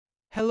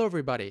Hello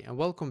everybody and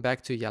welcome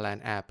back to Yalan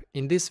app.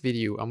 In this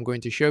video, I'm going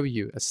to show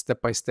you a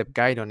step-by-step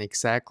guide on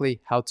exactly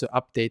how to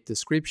update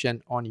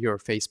description on your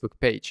Facebook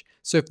page.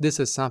 So if this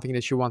is something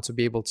that you want to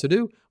be able to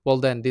do, well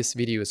then this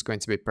video is going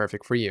to be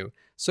perfect for you.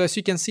 So as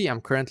you can see,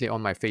 I'm currently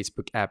on my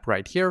Facebook app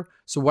right here.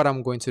 So what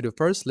I'm going to do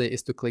firstly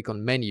is to click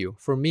on menu.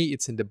 For me,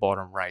 it's in the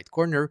bottom right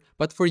corner,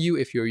 but for you,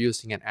 if you're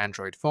using an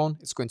Android phone,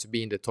 it's going to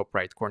be in the top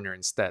right corner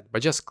instead.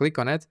 But just click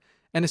on it.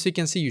 And as you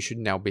can see, you should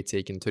now be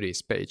taken to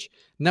this page.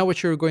 Now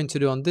what you're going to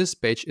do on this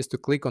page is to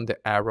click on the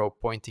arrow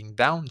pointing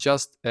down.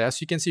 Just as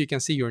you can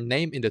see your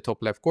name in the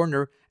top left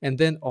corner, and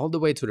then all the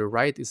way to the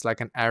right is like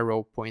an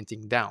arrow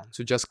pointing down.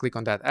 So just click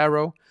on that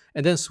arrow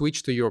and then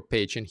switch to your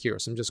page in here.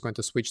 So I'm just going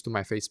to switch to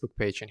my Facebook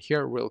page in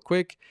here real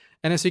quick.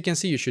 And as you can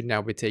see, you should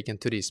now be taken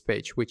to this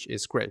page, which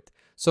is great.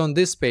 So on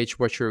this page,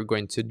 what you're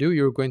going to do,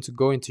 you're going to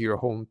go into your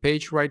home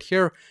page right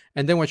here.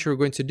 And then what you're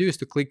going to do is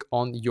to click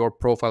on your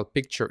profile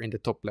picture in the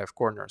top left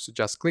corner. So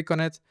just click on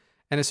it.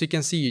 And as you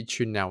can see, it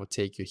should now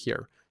take you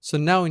here. So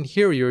now in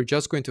here, you're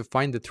just going to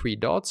find the three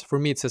dots. For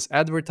me, it says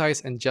advertise,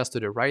 and just to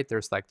the right,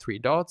 there's like three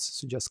dots.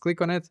 So just click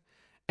on it.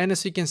 And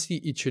as you can see,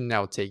 it should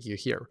now take you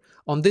here.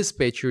 On this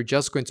page, you're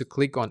just going to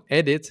click on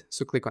edit.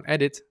 So click on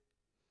edit.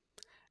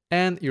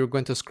 And you're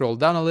going to scroll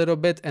down a little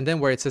bit, and then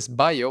where it says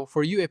bio,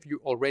 for you, if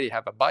you already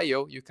have a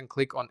bio, you can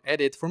click on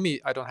edit. For me,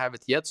 I don't have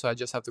it yet, so I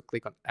just have to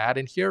click on add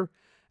in here.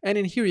 And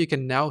in here, you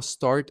can now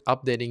start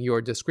updating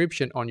your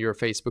description on your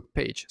Facebook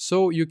page.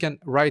 So you can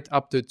write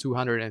up to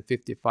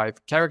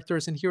 255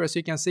 characters in here, as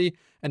you can see,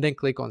 and then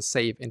click on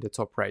save in the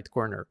top right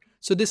corner.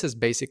 So this is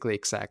basically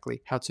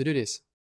exactly how to do this.